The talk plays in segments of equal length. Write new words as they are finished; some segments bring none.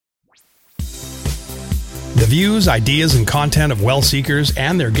The views, ideas, and content of Well Seekers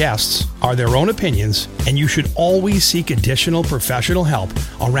and their guests are their own opinions, and you should always seek additional professional help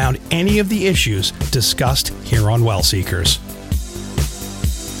around any of the issues discussed here on Well Seekers.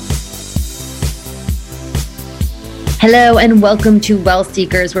 Hello and welcome to Well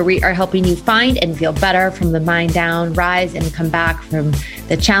Seekers, where we are helping you find and feel better from the mind down, rise and come back from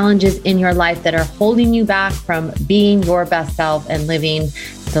the challenges in your life that are holding you back from being your best self and living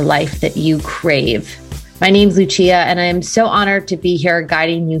the life that you crave. My name's Lucia, and I am so honored to be here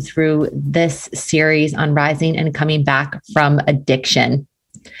guiding you through this series on rising and coming back from addiction.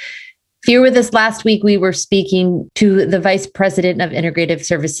 If you were with us last week, we were speaking to the Vice President of Integrative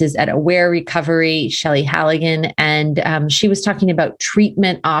Services at Aware Recovery, Shelly Halligan, and she was talking about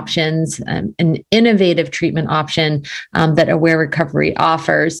treatment options, an innovative treatment option that Aware Recovery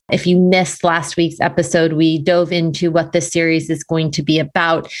offers. If you missed last week's episode, we dove into what this series is going to be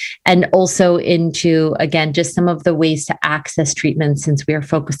about and also into, again, just some of the ways to access treatment since we are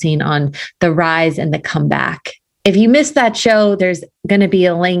focusing on the rise and the comeback. If you missed that show, there's going to be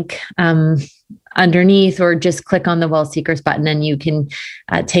a link underneath, or just click on the Well Seekers button and you can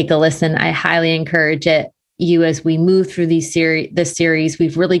take a listen. I highly encourage you as we move through this series.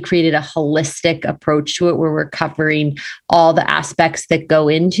 We've really created a holistic approach to it where we're covering all the aspects that go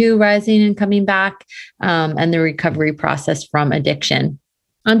into rising and coming back and the recovery process from addiction.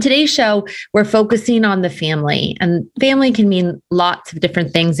 On today's show, we're focusing on the family, and family can mean lots of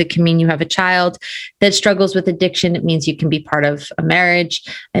different things. It can mean you have a child that struggles with addiction. It means you can be part of a marriage.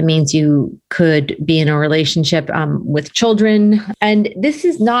 It means you could be in a relationship with children. And this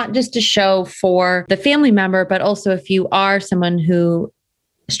is not just a show for the family member, but also if you are someone who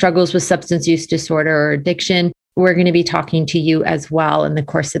struggles with substance use disorder or addiction, we're going to be talking to you as well in the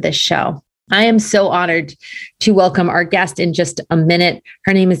course of this show. I am so honored to welcome our guest in just a minute.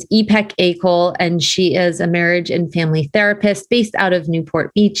 Her name is Ipek Akol, and she is a marriage and family therapist based out of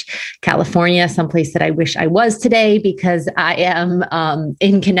Newport Beach, California, someplace that I wish I was today because I am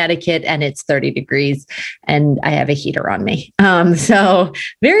in Connecticut and it's 30 degrees and I have a heater on me. So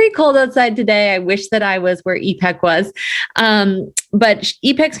very cold outside today. I wish that I was where Ipek was. But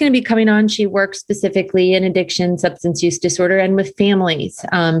Ipek's going to be coming on. She works specifically in addiction, substance use disorder, and with families.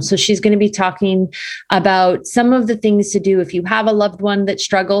 So she's going to be talking about some of the things to do if you have a loved one that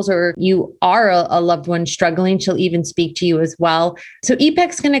struggles or you are a loved one struggling. She'll even speak to you as well. So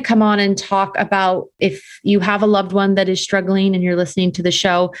Ipek's going to come on and talk about if you have a loved one that is struggling and you're listening to the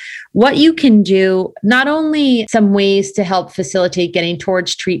show, what you can do, not only some ways to help facilitate getting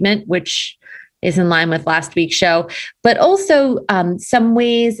towards treatment, which is in line with last week's show, but also some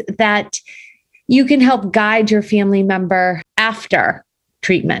ways that you can help guide your family member after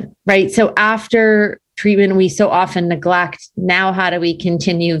treatment, right? So after treatment, we so often neglect, now how do we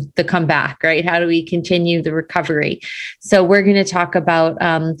continue the comeback, right? How do we continue the recovery? So we're going to talk about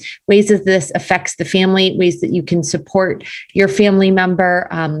ways that this affects the family, ways that you can support your family member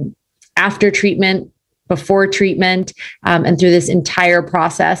after treatment, before treatment, and through this entire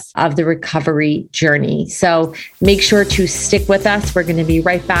process of the recovery journey. So make sure to stick with us. We're going to be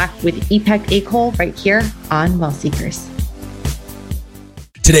right back with Ipek Akol right here on Well Seekers.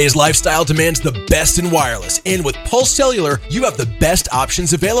 Today's lifestyle demands the best in wireless, and with Pulse Cellular, you have the best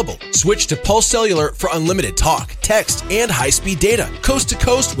options available. Switch to Pulse Cellular for unlimited talk, text, and high-speed data, coast to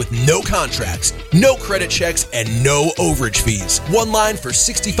coast with no contracts, no credit checks, and no overage fees. One line for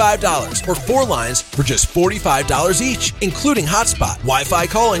 $65 or 4 lines for just $45 each, including hotspot, Wi-Fi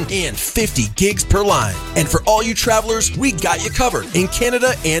calling, and 50 gigs per line. And for all you travelers, we got you covered in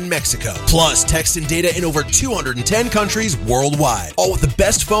Canada and Mexico. Plus, text and data in over 210 countries worldwide, all with the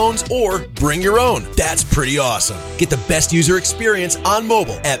best phones or bring your own. That's pretty awesome. Get the best user experience on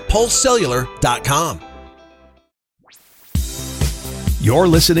mobile at pulsecellular.com. You're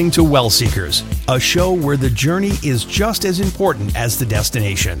listening to Well Seekers, a show where the journey is just as important as the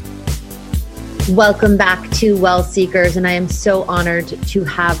destination. Welcome back to Well Seekers, and I am so honored to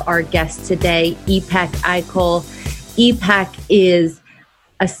have our guest today, Ipek Akol. Ipek is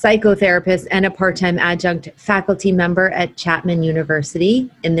a psychotherapist and a part-time adjunct faculty member at Chapman University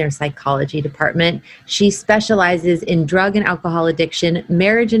in their psychology department. She specializes in drug and alcohol addiction,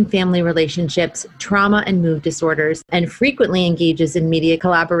 marriage and family relationships, trauma and mood disorders, and frequently engages in media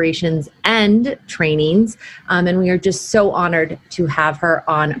collaborations and trainings. And we are just so honored to have her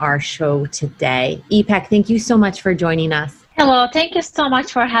on our show today. Ipek, thank you so much for joining us. Hello, thank you so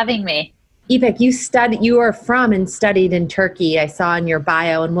much for having me. Ipek, you are from and studied in Turkey. I saw in your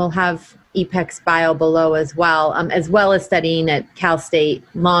bio, and we'll have Ipek's bio below as well as studying at Cal State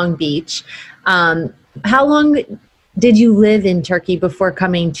Long Beach. How long did you live in Turkey before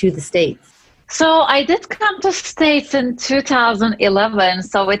coming to the States? So I did come to States in 2011,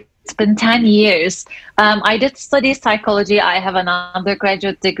 so it's been 10 years. I did study psychology. I have an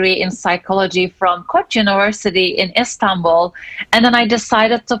undergraduate degree in psychology from Koç University in Istanbul. And then I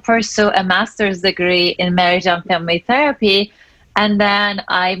decided to pursue a master's degree in marriage and family therapy. And then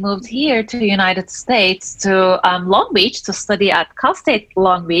I moved here to the United States to Long Beach to study at Cal State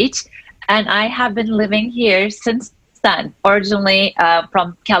Long Beach. And I have been living here since then, originally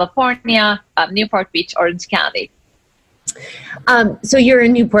from California, Newport Beach, Orange County. So you're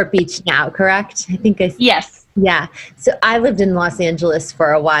in Newport Beach now, correct? Yes. Yeah. So I lived in Los Angeles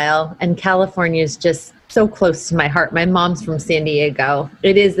for a while, and California is just so close to my heart. My mom's from San Diego.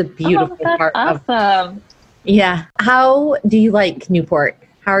 It is a beautiful part of. Awesome. Yeah. How do you like Newport?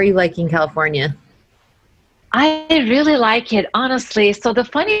 How are you liking California? I really like it, honestly. So the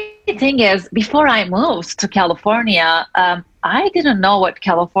funny thing is, before I moved to California, I didn't know what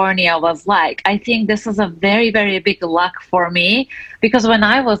California was like. I think this is a very, very big luck for me, because when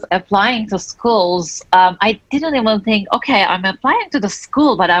I was applying to schools, I didn't even think, okay, I'm applying to the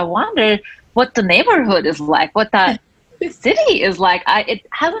school, but I wonder what the neighborhood is like, what that city is like. It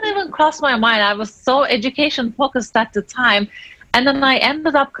hasn't even crossed my mind. I was so education focused at the time. And then I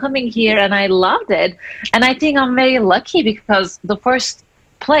ended up coming here and I loved it. And I think I'm very lucky, because the first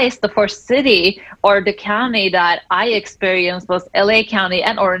city or the county that I experienced was LA County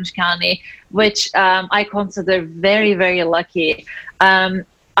and Orange County, which I consider very, very lucky.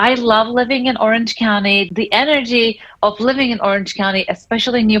 I love living in Orange County. The energy of living in Orange County,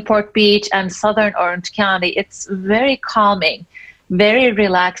 especially Newport Beach and Southern Orange County, it's very calming, very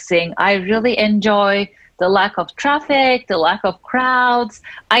relaxing. I really enjoy the lack of traffic, the lack of crowds.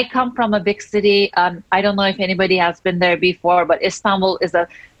 I come from a big city. I don't know if anybody has been there before, but Istanbul is a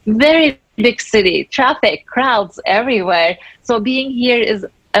very big city. Traffic, crowds everywhere. So being here is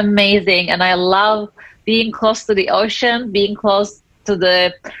amazing. And I love being close to the ocean, being close to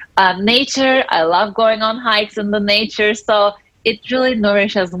the nature. I love going on hikes in the nature. So it really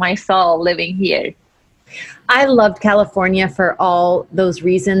nourishes my soul living here. I loved California for all those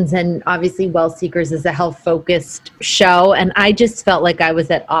reasons. And obviously Well Seekers is a health-focused show. And I just felt like I was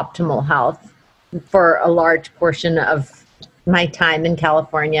at optimal health for a large portion of my time in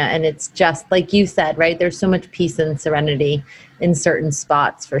California. And it's just like you said, right? There's so much peace and serenity in certain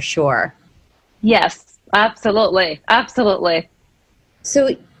spots for sure. Yes, absolutely. Absolutely. So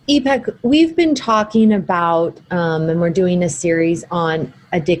Ipek, we've been talking about, and we're doing a series on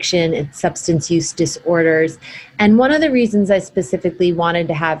addiction and substance use disorders. And one of the reasons I specifically wanted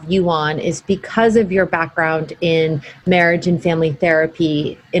to have you on is because of your background in marriage and family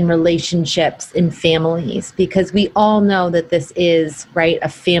therapy, in relationships, in families, because we all know that this is, right, a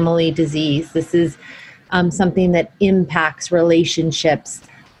family disease. This is something that impacts relationships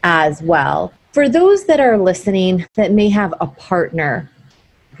as well. For those that are listening that may have a partner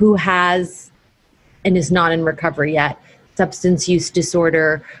who has and is not in recovery yet, substance use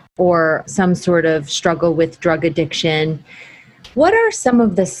disorder or some sort of struggle with drug addiction, what are some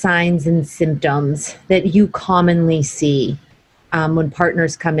of the signs and symptoms that you commonly see when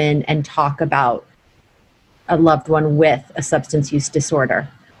partners come in and talk about a loved one with a substance use disorder?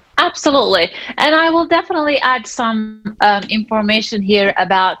 Absolutely. And I will definitely add some information here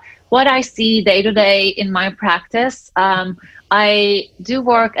about what I see day to day in my practice. I do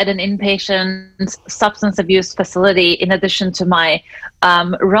work at an inpatient substance abuse facility in addition to my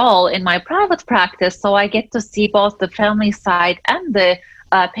role in my private practice. So I get to see both the family side and the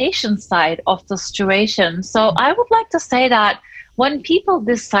patient side of the situation. So I would like to say that when people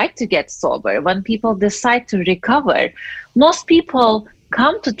decide to get sober, when people decide to recover, most people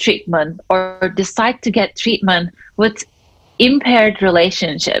come to treatment or decide to get treatment with impaired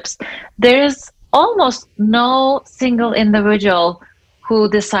relationships. There's almost no single individual who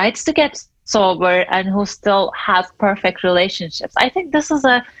decides to get sober and who still has perfect relationships. I think this is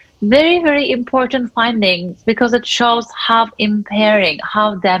a very, very important finding because it shows how impairing,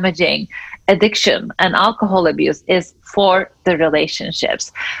 how damaging addiction and alcohol abuse is for the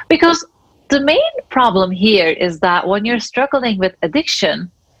relationships. Because the main problem here is that when you're struggling with addiction,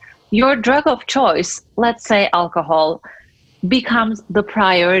 your drug of choice, let's say alcohol, becomes the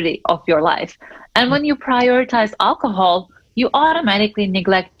priority of your life. And when you prioritize alcohol, you automatically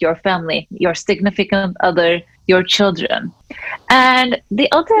neglect your family, your significant other, your children. And the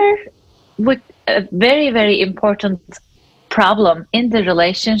other very, very important problem in the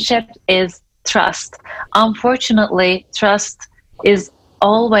relationship is trust. Unfortunately, trust is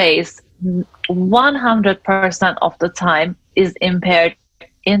always 100% of the time is impaired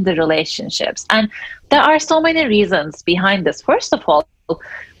in the relationships. And there are so many reasons behind this. First of all,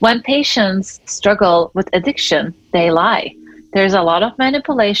 when patients struggle with addiction, they lie. There's a lot of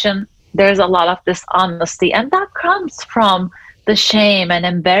manipulation. There's a lot of dishonesty, and that comes from the shame and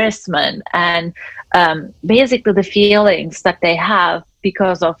embarrassment and basically the feelings that they have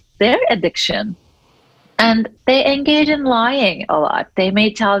because of their addiction. And they engage in lying a lot. They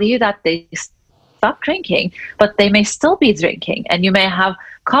may tell you that they stop drinking, but they may still be drinking. And you may have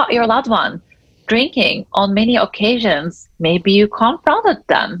caught your loved one drinking on many occasions. Maybe you confronted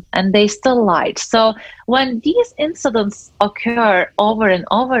them and they still lied. So when these incidents occur over and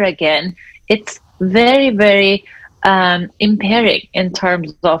over again, it's very, very impairing in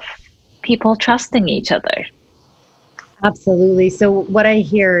terms of people trusting each other. Absolutely. So what I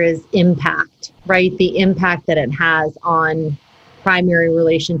hear is impact, right? The impact that it has on primary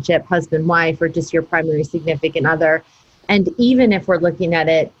relationship, husband, wife, or just your primary significant other. And even if we're looking at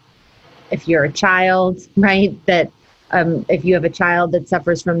it, if you're a child, right, that if you have a child that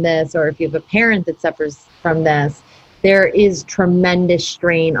suffers from this, or if you have a parent that suffers from this, there is tremendous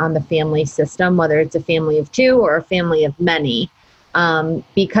strain on the family system, whether it's a family of two or a family of many,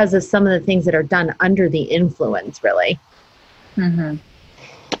 because of some of the things that are done under the influence, really. Mm-hmm.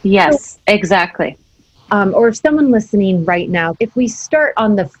 Yes, exactly. Or if someone listening right now, if we start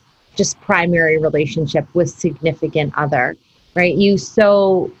on the just primary relationship with significant other, right? You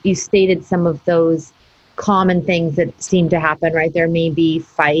stated some of those common things that seem to happen, right? There may be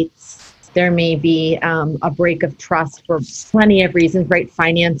fights. There may be a break of trust for plenty of reasons, right?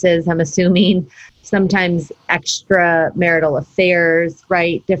 Finances, I'm assuming, sometimes extramarital affairs,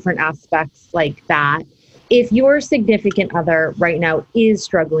 right? Different aspects like that. If your significant other right now is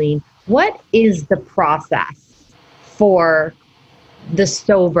struggling, what is the process for the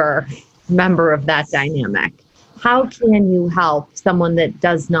sober member of that dynamic? How can you help someone that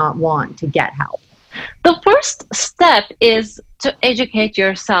does not want to get help? The first step is to educate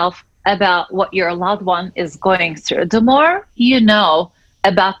yourself about what your loved one is going through. The more you know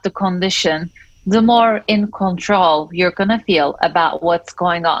about the condition, the more in control you're going to feel about what's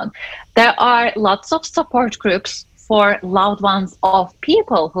going on. There are lots of support groups for loved ones of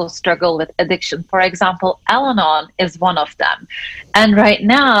people who struggle with addiction. For example, Al-Anon is one of them. And right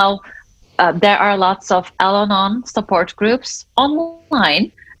now, there are lots of Al-Anon support groups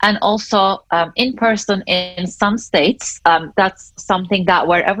online and also in person in some states. That's something that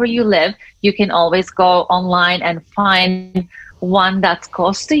wherever you live, you can always go online and find one that's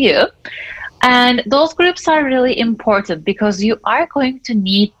close to you. And those groups are really important because you are going to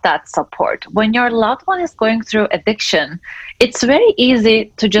need that support. When your loved one is going through addiction, it's very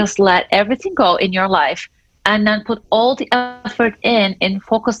easy to just let everything go in your life and then put all the effort in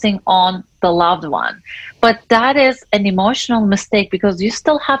focusing on the loved one. But that is an emotional mistake because you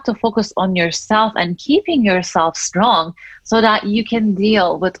still have to focus on yourself and keeping yourself strong so that you can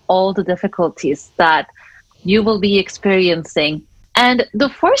deal with all the difficulties that you will be experiencing. And the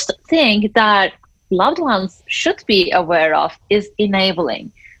first thing that loved ones should be aware of is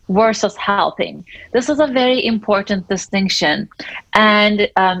enabling versus helping. This is a very important distinction. And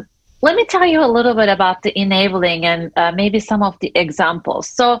let me tell you a little bit about the enabling and maybe some of the examples.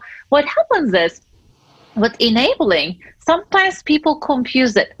 So what happens is with enabling, sometimes people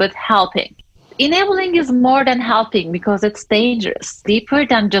confuse it with helping. Enabling is more than helping because it's dangerous, deeper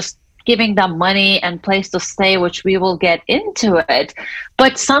than just giving them money and place to stay, which we will get into it.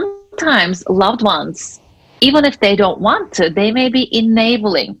 But sometimes loved ones, even if they don't want to, they may be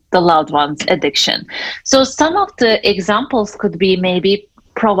enabling the loved one's addiction. So some of the examples could be maybe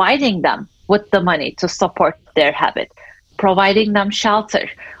providing them with the money to support their habit, providing them shelter,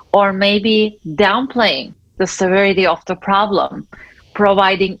 or maybe downplaying the severity of the problem,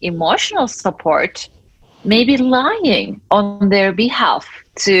 providing emotional support, maybe lying on their behalf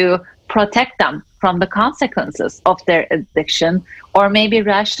to protect them from the consequences of their addiction, or maybe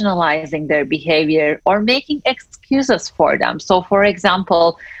rationalizing their behavior or making excuses for them. So, for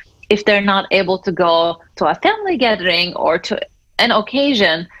example, if they're not able to go to a family gathering or to an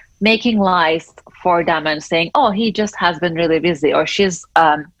occasion, making lies for them and saying, oh, he just has been really busy, or she's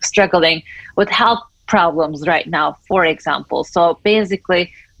struggling with health problems right now, for example. So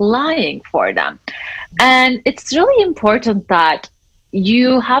basically lying for them. And it's really important that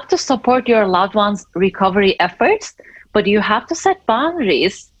you have to support your loved one's recovery efforts, but you have to set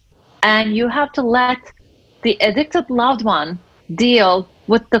boundaries and you have to let the addicted loved one deal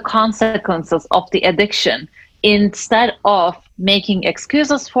with the consequences of the addiction instead of making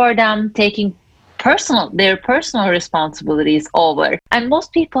excuses for them, taking their personal responsibilities over. And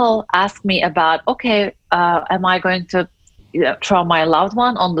most people ask me about, okay, am I going to throw my loved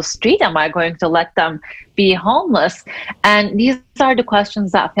one on the street? Am I going to let them be homeless? And these are the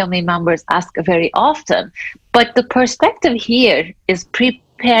questions that family members ask very often. But the perspective here is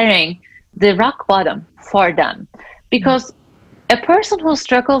preparing the rock bottom for them. Because a person who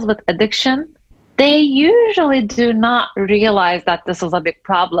struggles with addiction, they usually do not realize that this is a big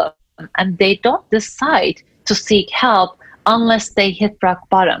problem, and they don't decide to seek help unless they hit rock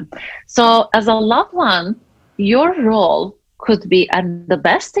bottom. So as a loved one, your role could be, and the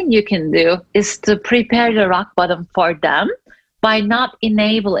best thing you can do is to prepare the rock bottom for them by not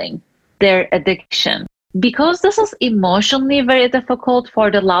enabling their addiction. Because this is emotionally very difficult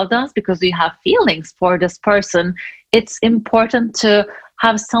for the loved ones, because you have feelings for this person, it's important to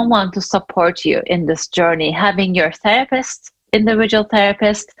have someone to support you in this journey, having your therapist, individual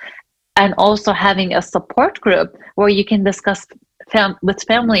therapist, and also having a support group where you can discuss with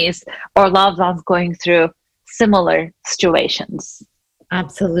families or loved ones going through similar situations.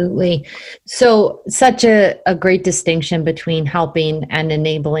 Absolutely. So such a great distinction between helping and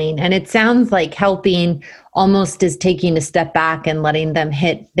enabling. And it sounds like helping almost is taking a step back and letting them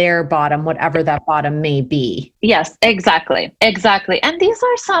hit their bottom, whatever that bottom may be. Yes, exactly. Exactly. And these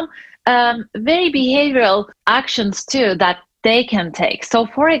are some very behavioral actions too that they can take. So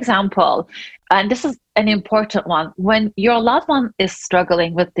for example, and this is an important one, when your loved one is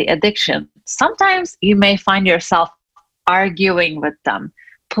struggling with the addiction, sometimes you may find yourself arguing with them,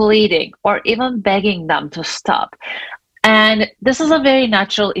 pleading, or even begging them to stop. And this is a very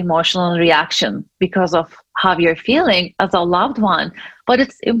natural emotional reaction because of how you're feeling as a loved one. But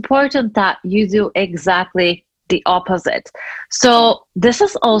it's important that you do exactly the opposite. So this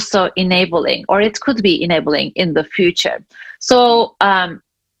is also enabling, or it could be enabling in the future. So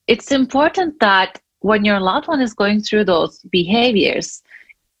it's important that when your loved one is going through those behaviors,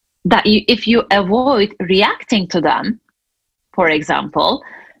 that if you avoid reacting to them, for example,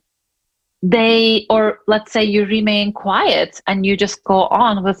 or let's say you remain quiet and you just go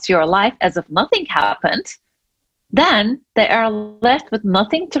on with your life as if nothing happened, then they are left with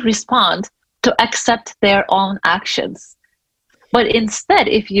nothing to respond to accept their own actions. But instead,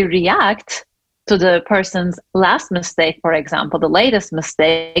 if you react to the person's last mistake, for example, the latest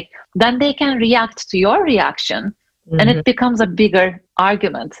mistake, then they can react to your reaction, and it becomes a bigger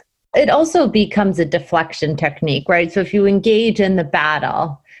argument. It also becomes a deflection technique, right? So if you engage in the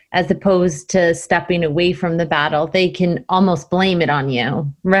battle, as opposed to stepping away from the battle, they can almost blame it on you,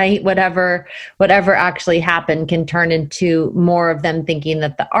 right? Whatever actually happened can turn into more of them thinking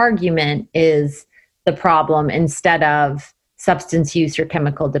that the argument is the problem instead of substance use or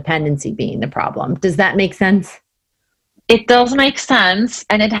chemical dependency being the problem. Does that make sense? It does make sense,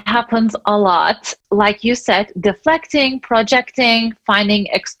 and it happens a lot. Like you said, deflecting, projecting, finding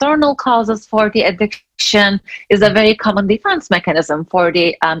external causes for the addiction is a very common defense mechanism for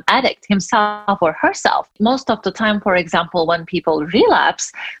the addict himself or herself. Most of the time, for example, when people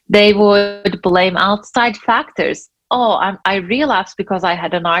relapse, they would blame outside factors. Oh, I relapsed because I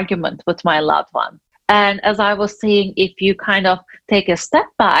had an argument with my loved one. And as I was saying, if you kind of take a step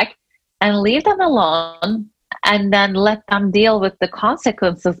back and leave them alone, and then let them deal with the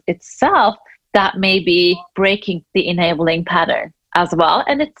consequences itself, that may be breaking the enabling pattern as well.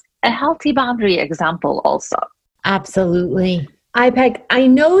 And it's a healthy boundary example also. Absolutely. IPEC, I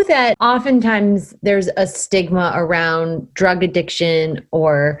know that oftentimes there's a stigma around drug addiction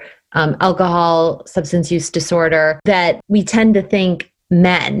or alcohol, substance use disorder, that we tend to think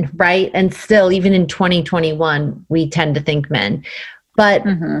men, right? And still, even in 2021, we tend to think men. But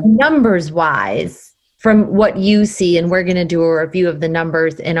numbers wise, from what you see, and we're going to do a review of the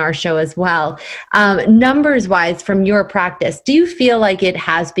numbers in our show as well, numbers wise from your practice, do you feel like it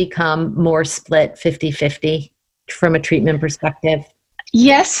has become more split 50-50 from a treatment perspective?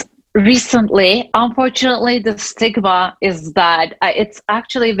 Yes, recently. Unfortunately, the stigma is that it's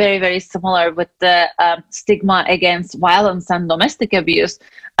actually very, very similar with the stigma against violence and domestic abuse.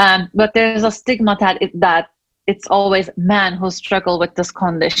 But there's a stigma that it's always men who struggle with this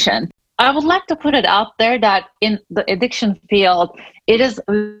condition. I would like to put it out there that in the addiction field, it is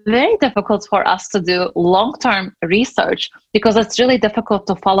very difficult for us to do long-term research because it's really difficult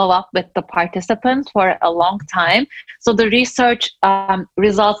to follow up with the participants for a long time. So the research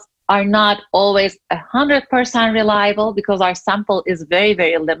results are not always 100% reliable because our sample is very,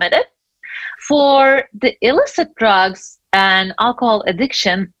 very limited. For the illicit drugs and alcohol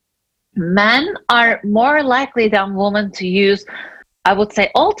addiction, men are more likely than women to use I would say,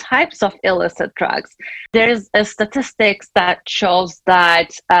 all types of illicit drugs. There's a statistics that shows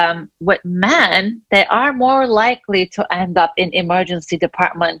that with men, they are more likely to end up in emergency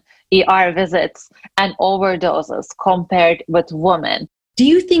department ER visits and overdoses compared with women. Do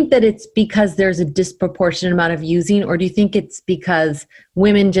you think that it's because there's a disproportionate amount of using, or do you think it's because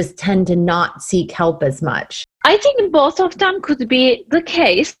women just tend to not seek help as much? I think both of them could be the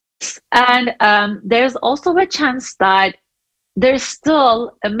case. And there's also a chance that there's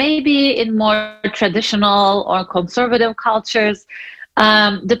still, maybe in more traditional or conservative cultures,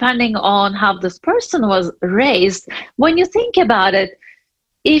 depending on how this person was raised, when you think about it,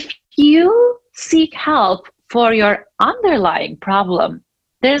 if you seek help for your underlying problem,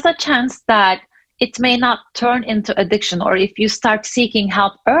 there's a chance that it may not turn into addiction. Or if you start seeking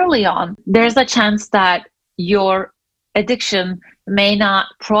help early on, there's a chance that your addiction may not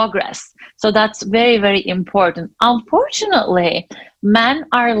progress. So that's very, very important. Unfortunately, men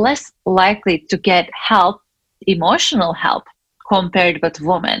are less likely to get help, emotional help, compared with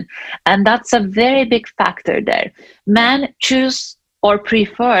women. And that's a very big factor there. Men choose or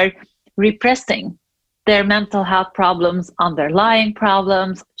prefer repressing their mental health problems, underlying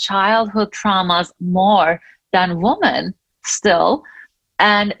problems, childhood traumas more than women still.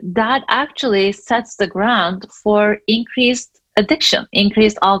 And that actually sets the ground for increased addiction,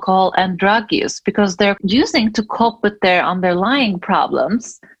 increased alcohol and drug use, because they're using to cope with their underlying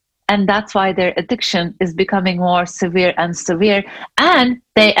problems. And that's why their addiction is becoming more severe and severe. And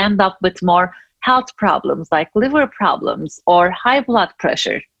they end up with more health problems like liver problems or high blood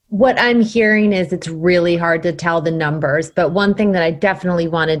pressure. What I'm hearing is it's really hard to tell the numbers, but one thing that I definitely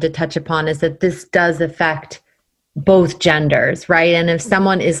wanted to touch upon is that this does affect both genders, right? And if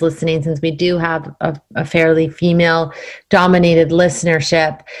someone is listening, since we do have a fairly female-dominated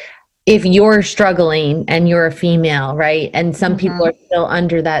listenership, if you're struggling and you're a female, right, and some people are still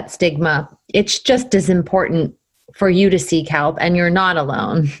under that stigma, it's just as important for you to seek help, and you're not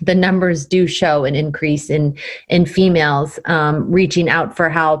alone. The numbers do show an increase in females reaching out for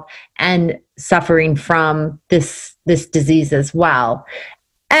help and suffering from this disease as well.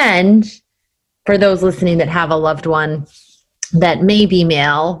 And for those listening that have a loved one that may be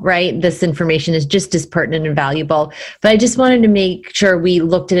male, right, this information is just as pertinent and valuable. But I just wanted to make sure we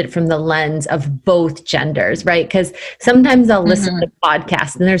looked at it from the lens of both genders, right? Because sometimes I'll listen to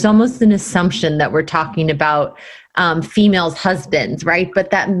podcasts and there's almost an assumption that we're talking about females' husbands, right? But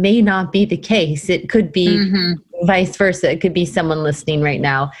that may not be the case. It could be vice versa. It could be someone listening right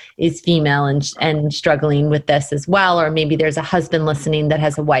now is female and struggling with this as well. Or maybe there's a husband listening that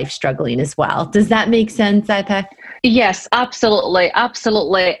has a wife struggling as well. Does that make sense, Ipek? Yes, absolutely.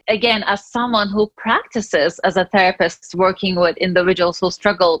 Absolutely. Again, as someone who practices as a therapist working with individuals who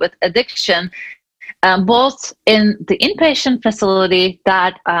struggle with addiction, both in the inpatient facility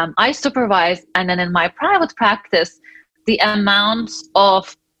that I supervise and then in my private practice, the amount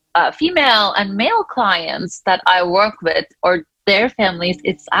of female and male clients that I work with or their families,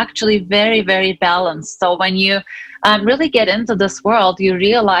 it's actually very, very balanced. So when you really get into this world, you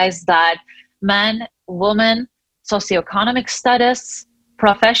realize that men, women, socioeconomic status,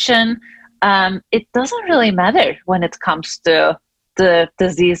 profession, it doesn't really matter when it comes to the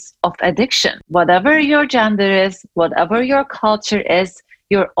disease of addiction. Whatever your gender is, whatever your culture is,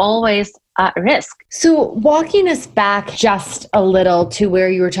 you're always at risk. So walking us back just a little to where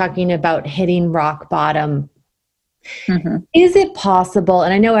you were talking about hitting rock bottom, is it possible,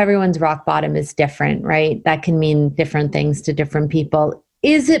 and I know everyone's rock bottom is different, right? That can mean different things to different people.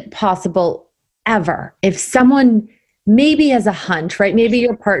 Is it possible ever, if someone maybe has a hunch, right? Maybe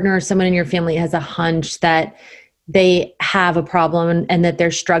your partner or someone in your family has a hunch that they have a problem and that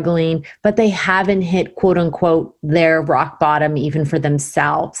they're struggling, but they haven't hit, quote unquote, their rock bottom even for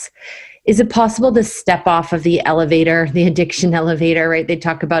themselves. Is it possible to step off of the elevator, the addiction elevator, right? They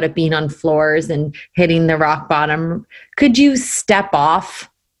talk about it being on floors and hitting the rock bottom. Could you step off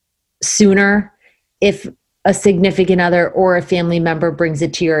sooner if a significant other or a family member brings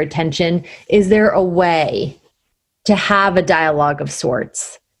it to your attention? Is there a way to have a dialogue of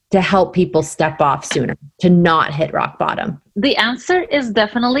sorts to help people step off sooner, to not hit rock bottom? The answer is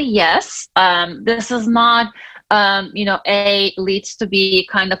definitely yes. This is not, leads to be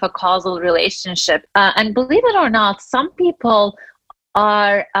kind of a causal relationship. And believe it or not, some people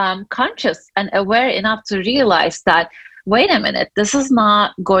are conscious and aware enough to realize that, wait a minute, this is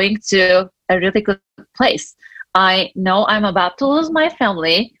not going to a really good place. I know I'm about to lose my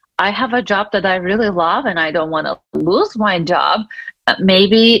family. I have a job that I really love and I don't want to lose my job.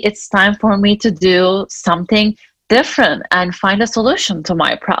 Maybe it's time for me to do something different and find a solution to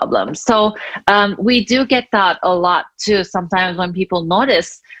my problem. So we do get that a lot too. Sometimes when people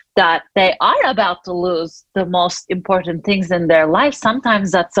notice that they are about to lose the most important things in their life,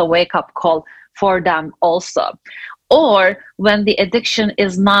 sometimes that's a wake-up call for them also. Or when the addiction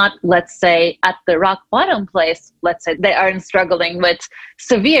is not, let's say, at the rock bottom place, let's say they aren't struggling with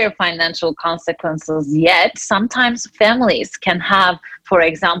severe financial consequences yet, sometimes families can have, for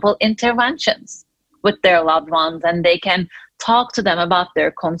example, interventions with their loved ones, and they can talk to them about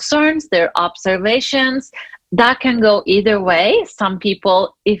their concerns, their observations. That can go either way. Some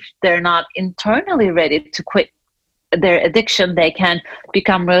people, if they're not internally ready to quit their addiction, they can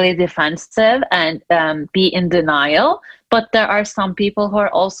become really defensive and be in denial. But there are some people who are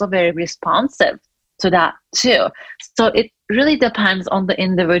also very responsive to that too. So it really depends on the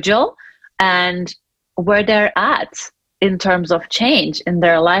individual and where they're at in terms of change in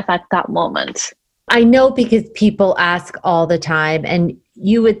their life at that moment. I know, because people ask all the time, and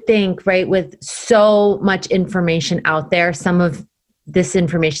you would think, right, with so much information out there, some of this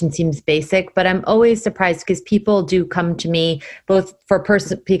information seems basic, but I'm always surprised because people do come to me both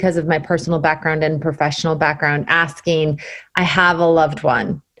because of my personal background and professional background asking, I have a loved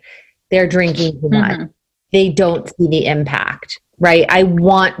one, they're drinking too much. They don't see the impact, right? I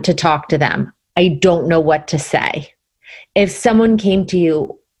want to talk to them. I don't know what to say. If someone came to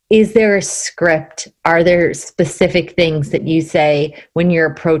you, is there a script? Are there specific things that you say when you're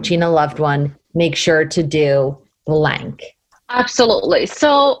approaching a loved one, make sure to do blank? Absolutely.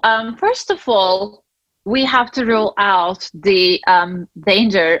 So first of all, we have to rule out the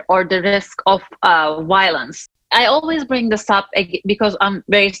danger or the risk of violence. I always bring this up because I'm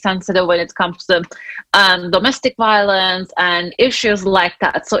very sensitive when it comes to domestic violence and issues like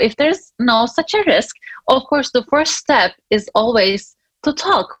that. So if there's no such a risk, of course, the first step is always to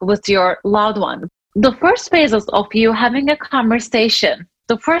talk with your loved one. The first phases of you having a conversation,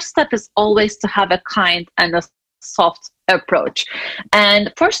 the first step is always to have a kind and a soft approach.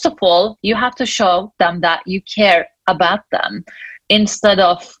 And first of all, you have to show them that you care about them instead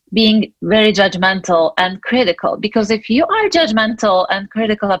of being very judgmental and critical. Because if you are judgmental and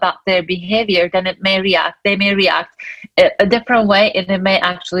critical about their behavior, then they may react a different way, and it may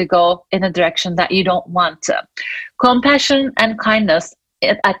actually go in a direction that you don't want to. Compassion and kindness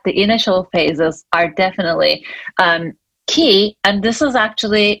at the initial phases are definitely key. And this is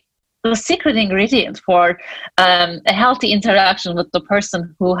actually the secret ingredient for a healthy interaction with the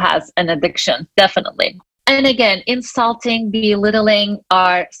person who has an addiction, definitely. And again, insulting, belittling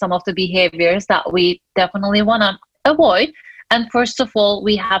are some of the behaviors that we definitely want to avoid. And first of all,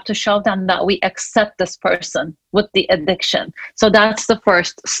 we have to show them that we accept this person with the addiction. So that's the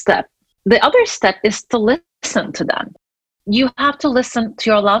first step. The other step is to listen to them. You have to listen to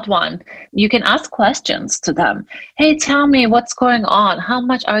your loved one. You can ask questions to them. Hey, tell me what's going on. How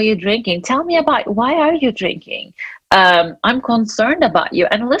much are you drinking? Tell me about why are you drinking? I'm concerned about you.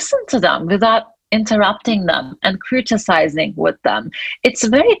 And listen to them without interrupting them and criticizing with them. It's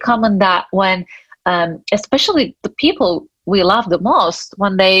very common that when, especially the people we love the most,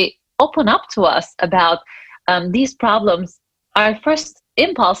 when they open up to us about these problems, our first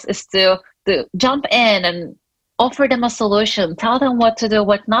impulse is to jump in and offer them a solution, tell them what to do,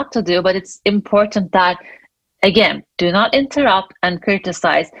 what not to do. But it's important that, again, do not interrupt and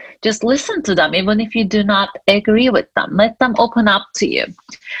criticize. Just listen to them, even if you do not agree with them. Let them open up to you.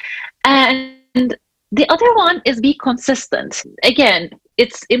 And the other one is be consistent. Again,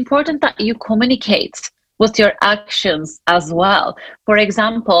 it's important that you communicate with your actions as well. For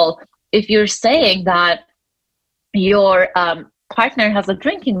example, if you're saying that your partner has a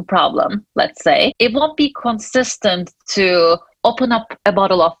drinking problem, let's say, it won't be consistent to open up a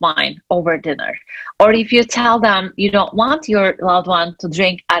bottle of wine over dinner. Or if you tell them you don't want your loved one to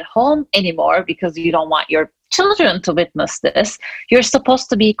drink at home anymore because you don't want your children to witness this, you're supposed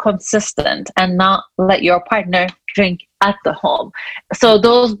to be consistent and not let your partner drink at the home. So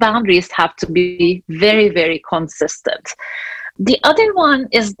those boundaries have to be very, very consistent. The other one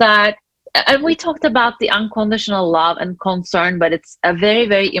is that, and we talked about the unconditional love and concern, but it's a very,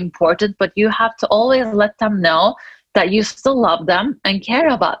 very important, but you have to always let them know that you still love them and care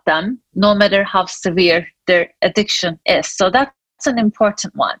about them, no matter how severe their addiction is. So that's an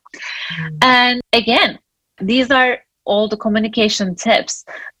important one. And again, these are all the communication tips.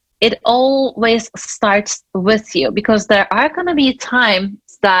 It always starts with you, because there are going to be times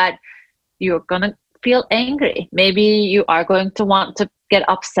that you're going to feel angry. Maybe you are going to want to get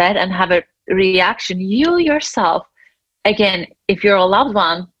upset and have a reaction. You yourself, again, if you're a loved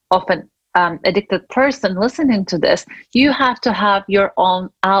one of an addicted person listening to this, you have to have your own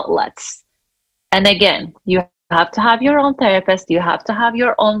outlets. And again, you have to have your own therapist. You have to have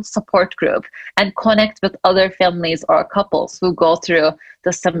your own support group and connect with other families or couples who go through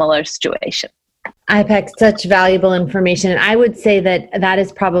the similar situation. IPEC, such valuable information. And I would say that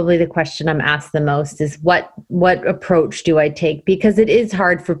is probably the question I'm asked the most is what approach do I take? Because it is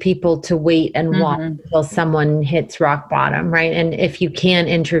hard for people to wait and watch until someone hits rock bottom, right? And if you can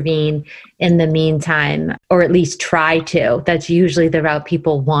intervene in the meantime, or at least try to, that's usually the route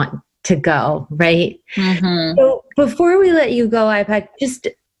people want to go, right? So before we let you go, IPEC, just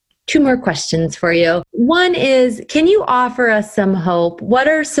 2 more questions for you. One is, can you offer us some hope? What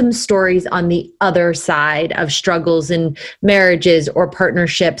are some stories on the other side of struggles in marriages or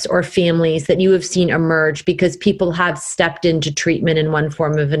partnerships or families that you have seen emerge because people have stepped into treatment in one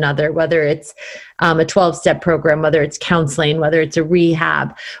form or another, whether it's a 12-step program, whether it's counseling, whether it's a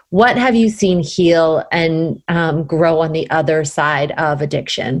rehab? What have you seen heal and grow on the other side of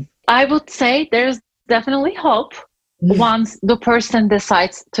addiction? I would say there's definitely hope once the person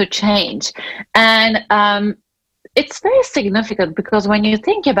decides to change. And it's very significant because when you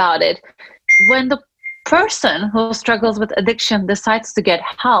think about it, when the person who struggles with addiction decides to get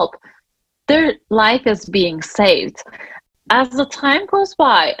help, their life is being saved. As the time goes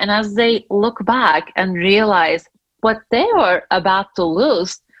by and as they look back and realize what they were about to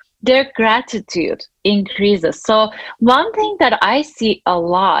lose, their gratitude increases. So one thing that I see a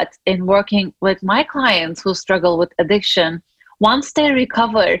lot in working with my clients who struggle with addiction, once they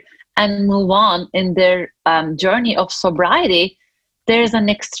recover and move on in their journey of sobriety, there's an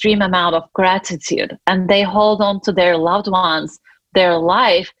extreme amount of gratitude, and they hold on to their loved ones, their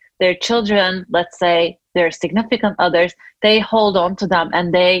life, their children, let's say their significant others. They hold on to them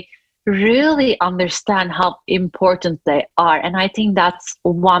and they really understand how important they are. And I think that's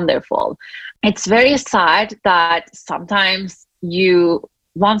wonderful. It's very sad that sometimes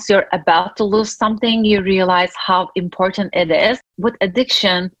once you're about to lose something, you realize how important it is. With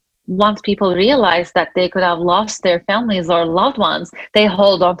addiction, once people realize that they could have lost their families or loved ones, they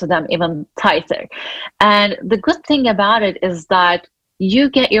hold on to them even tighter. And the good thing about it is that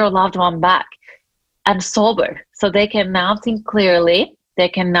you get your loved one back and sober, so they can now think clearly. They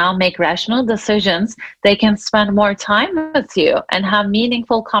can now make rational decisions. They can spend more time with you and have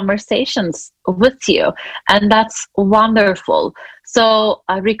meaningful conversations with you. And that's wonderful. So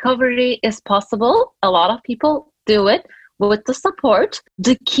recovery is possible. A lot of people do it with the support.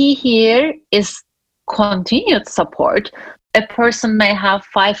 The key here is continued support. A person may have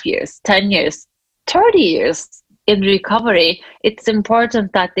 5 years, 10 years, 30 years in recovery. It's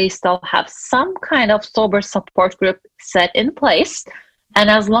important that they still have some kind of sober support group set in place. And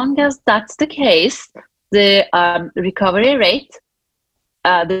as long as that's the case, the recovery rate,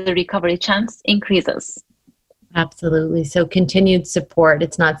 the recovery chance increases. Absolutely. So continued support.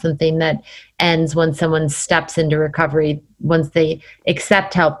 It's not something that ends when someone steps into recovery. Once they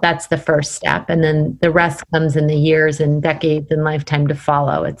accept help, that's the first step. And then the rest comes in the years and decades and lifetime to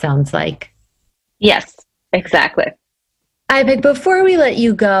follow, it sounds like. Yes, exactly. IPEC, before we let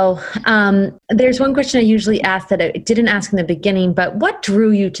you go, there's one question I usually ask that I didn't ask in the beginning, but what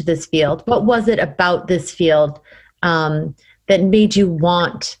drew you to this field? What was it about this field that made you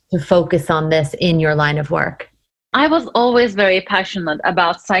want to focus on this in your line of work? I was always very passionate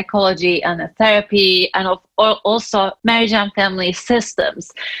about psychology and therapy and also marriage and family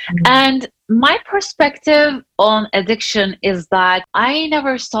systems. And my perspective on addiction is that I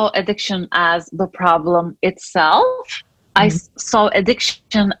never saw addiction as the problem itself. I saw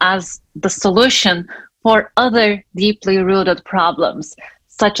addiction as the solution for other deeply rooted problems,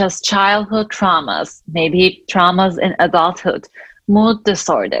 such as childhood traumas, maybe traumas in adulthood, mood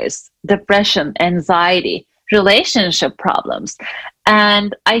disorders, depression, anxiety, relationship problems.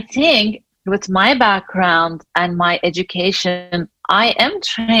 And I think with my background and my education, I am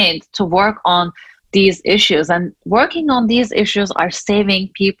trained to work on these issues, and working on these issues are saving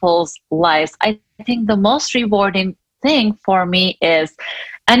people's lives. I think the most rewarding thing for me is,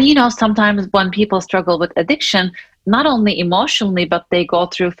 and sometimes when people struggle with addiction, not only emotionally, but they go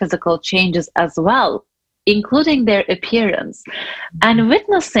through physical changes as well, including their appearance. And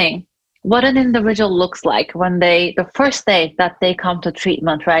witnessing what an individual looks like when the first day that they come to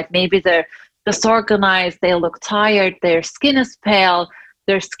treatment, right? Maybe they're disorganized, they look tired, their skin is pale,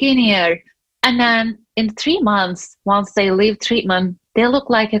 they're skinnier. And then in 3 months, once they leave treatment, they look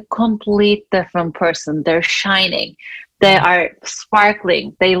like a complete different person. They're shining. They are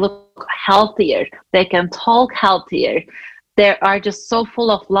sparkling. They look healthier. They can talk healthier. They are just so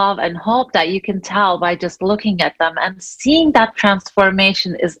full of love and hope that you can tell by just looking at them. And seeing that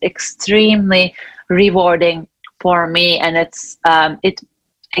transformation is extremely rewarding for me. And it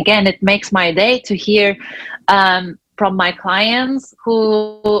again, it makes my day to hear from my clients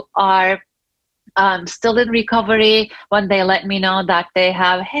who are still in recovery, when they let me know that they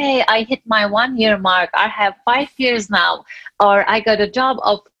have, hey, I hit my 1 year mark, I have 5 years now, or I got a job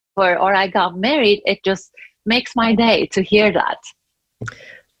offer, or I got married. It just makes my day to hear that.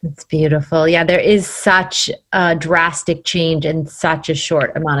 It's beautiful. Yeah, there is such a drastic change in such a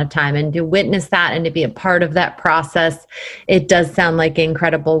short amount of time. And to witness that and to be a part of that process, it does sound like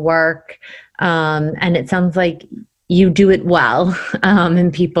incredible work. And it sounds like you do it well,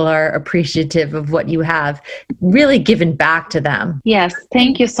 and people are appreciative of what you have really given back to them. Yes,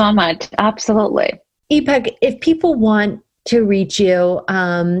 thank you so much. Absolutely. Ipek, if people want to reach you,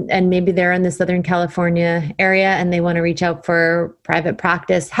 and maybe they're in the Southern California area and they want to reach out for private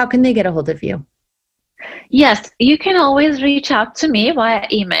practice, how can they get a hold of you? Yes, you can always reach out to me via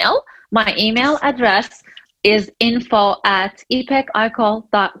email. My email address is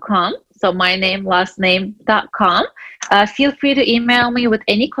info@ipekichol.com. So my name, last name.com. Feel free to email me with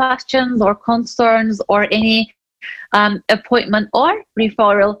any questions or concerns or any appointment or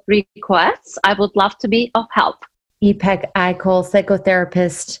referral requests. I would love to be of help. Ipek Ichol,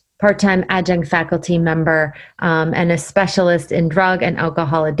 psychotherapist, part-time adjunct faculty member, and a specialist in drug and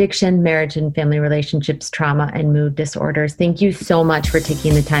alcohol addiction, marriage and family relationships, trauma, and mood disorders. Thank you so much for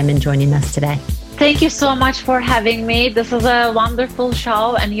taking the time and joining us today. Thank you so much for having me. This is a wonderful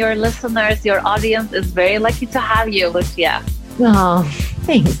show, and your listeners, your audience is very lucky to have you, Lucia. Oh,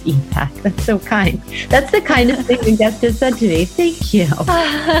 thanks, Ipek. That's so kind. That's the kind of thing a guest has said to me. Thank you.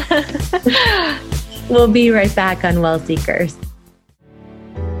 We'll be right back on Well Seekers.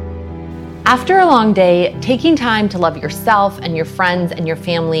 After a long day, taking time to love yourself and your friends and your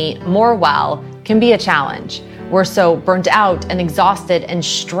family more well can be a challenge. We're so burnt out and exhausted and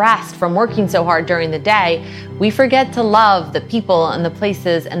stressed from working so hard during the day, we forget to love the people and the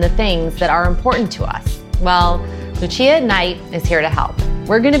places and the things that are important to us. Well, Lucia at Night is here to help.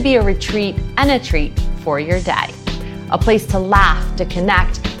 We're going to be a retreat and a treat for your day. A place to laugh, to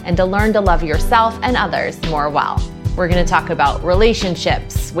connect, and to learn to love yourself and others more well. We're going to talk about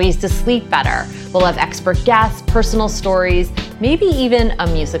relationships, ways to sleep better. We'll have expert guests, personal stories, maybe even a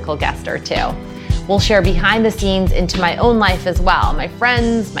musical guest or two. We'll share behind the scenes into my own life as well, my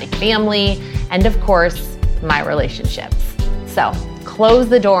friends, my family, and of course, my relationships. So close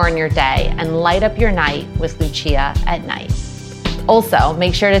the door on your day and light up your night with Lucia at Night. Also,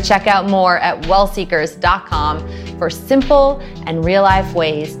 make sure to check out more at wellseekers.com for simple and real-life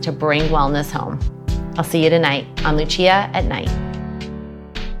ways to bring wellness home. I'll see you tonight on Lucia at Night.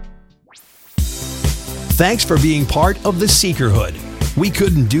 Thanks for being part of the Seekerhood. We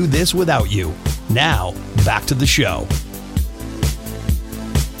couldn't do this without you. Now, back to the show.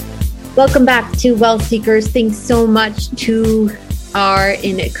 Welcome back to Well Seekers. Thanks so much to our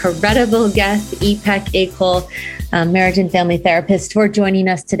incredible guest, Ipek Ichol, marriage and family therapist, for joining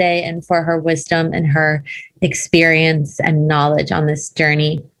us today and for her wisdom and her experience and knowledge on this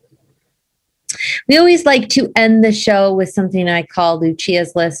journey. We always like to end the show with something I call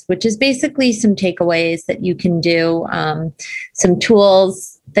Lucia's List, which is basically some takeaways that you can do, some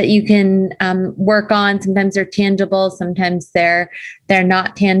tools that you can work on. Sometimes they're tangible, sometimes they're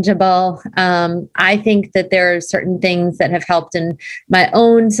not tangible. I think that there are certain things that have helped in my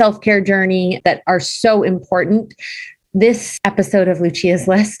own self-care journey that are so important. This episode of Lucia's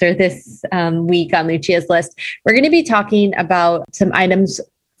List, or this week on Lucia's List, we're going to be talking about some items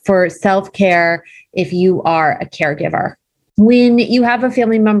for self-care if you are a caregiver. When you have a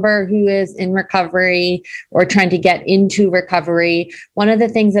family member who is in recovery or trying to get into recovery, one of the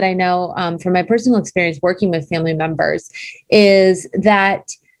things that I know from my personal experience working with family members is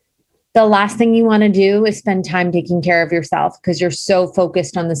that the last thing you want to do is spend time taking care of yourself because you're so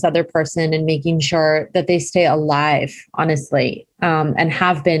focused on this other person and making sure that they stay alive, honestly, and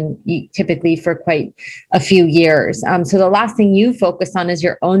have been typically for quite a few years. So the last thing you focus on is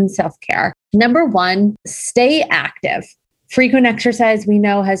your own self-care. Number one, stay active. Frequent exercise, we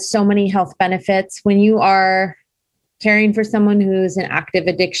know, has so many health benefits. When you are caring for someone who's in active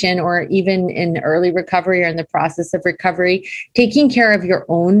addiction or even in early recovery or in the process of recovery, taking care of your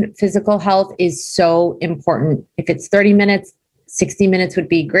own physical health is so important. If it's 30 minutes, 60 minutes would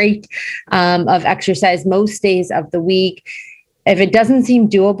be great of exercise most days of the week. If it doesn't seem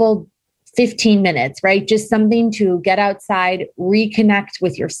doable, 15 minutes, right? Just something to get outside, reconnect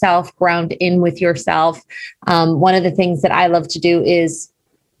with yourself, ground in with yourself. One of the things that I love to do is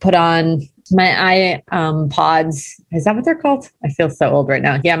put on my iPods. Is that what they're called? I feel so old right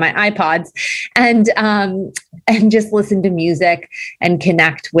now. Yeah, my iPods, and just listen to music and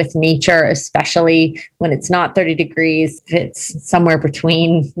connect with nature, especially when it's not 30 degrees. If it's somewhere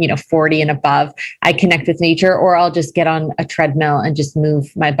between 40 and above, I connect with nature, or I'll just get on a treadmill and just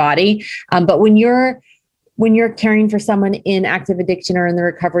move my body. But when you're caring for someone in active addiction or in the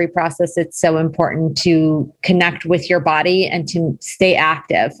recovery process, it's so important to connect with your body and to stay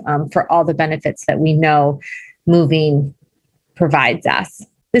active for all the benefits that we know moving provides us.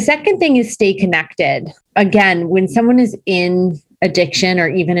 The second thing is stay connected. Again, when someone is in addiction or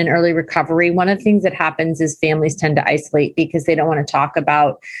even in early recovery, one of the things that happens is families tend to isolate because they don't want to talk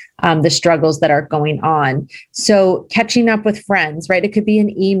about the struggles that are going on. So catching up with friends, right? It could be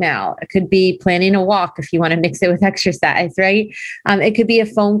an email. It could be planning a walk if you want to mix it with exercise, right? It could be a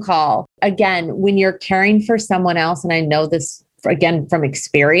phone call. Again, when you're caring for someone else, and I know this again from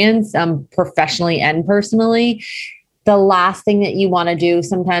experience, professionally and personally, the last thing that you want to do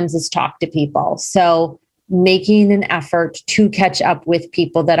sometimes is talk to people. So making an effort to catch up with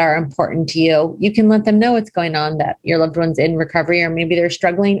people that are important to you. You can let them know what's going on, that your loved one's in recovery, or maybe they're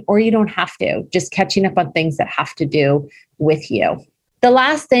struggling, or you don't have to. Just catching up on things that have to do with you. The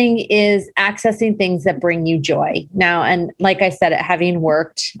last thing is accessing things that bring you joy. Now, and like I said, having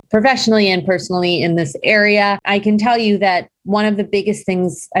worked professionally and personally in this area, I can tell you that one of the biggest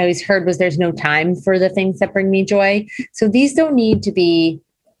things I always heard was there's no time for the things that bring me joy. So these don't need to be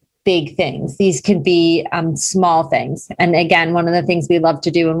big things. These can be small things. And again, one of the things we love to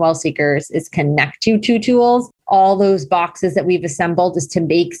do in Well Seekers is connect you to tools. All those boxes that we've assembled is to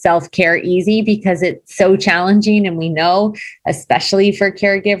make self-care easy because it's so challenging. And we know, especially for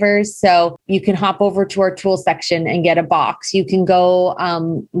caregivers. So you can hop over to our tool section and get a box. You can go,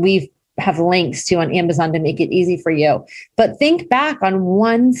 we've have links to on Amazon to make it easy for you. But think back on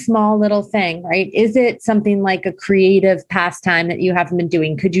one small little thing, right? Is it something like a creative pastime that you haven't been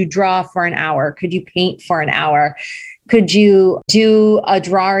doing? Could you draw for an hour? Could you paint for an hour? Could you do a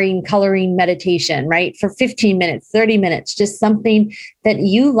drawing, coloring meditation, right? For 15 minutes, 30 minutes, just something that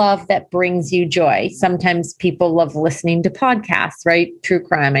you love that brings you joy. Sometimes people love listening to podcasts, right? True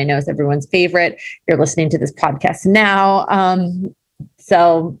crime, I know, is everyone's favorite. You're listening to this podcast now.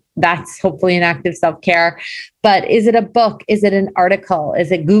 So that's hopefully an act of self-care. But is it a book? Is it an article?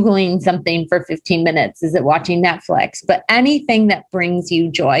 Is it Googling something for 15 minutes? Is it watching Netflix? But anything that brings you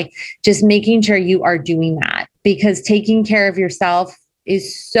joy, just making sure you are doing that, because taking care of yourself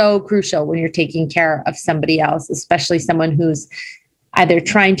is so crucial when you're taking care of somebody else, especially someone who's either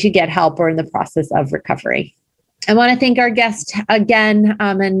trying to get help or in the process of recovery. I want to thank our guest again.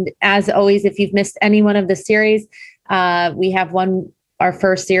 And as always, if you've missed any one of the series, we have our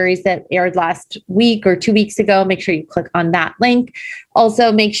first series that aired last week or 2 weeks ago. Make sure you click on that link.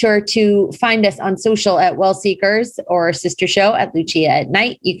 Also, make sure to find us on social at Well Seekers or sister show at Lucia at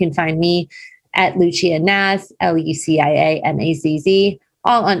Night. You can find me at Lucia Naz, LuciaNazz,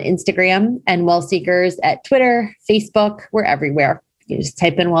 all on Instagram, and Well Seekers at Twitter, Facebook. We're everywhere. You just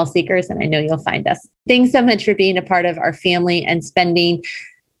type in Well Seekers and I know you'll find us. Thanks so much for being a part of our family and spending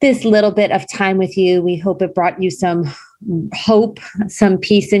this little bit of time with you. We hope it brought you some hope, some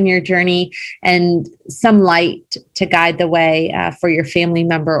peace in your journey, and some light to guide the way for your family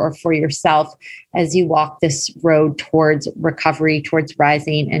member or for yourself as you walk this road towards recovery, towards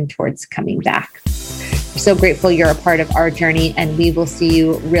rising, and towards coming back. We're so grateful you're a part of our journey, and we will see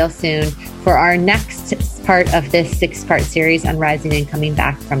you real soon for our next part of this 6-part series on rising and coming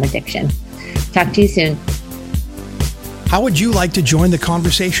back from addiction. Talk to you soon. How would you like to join the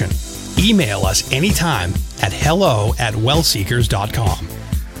conversation? Email us anytime at hello@wellseekers.com.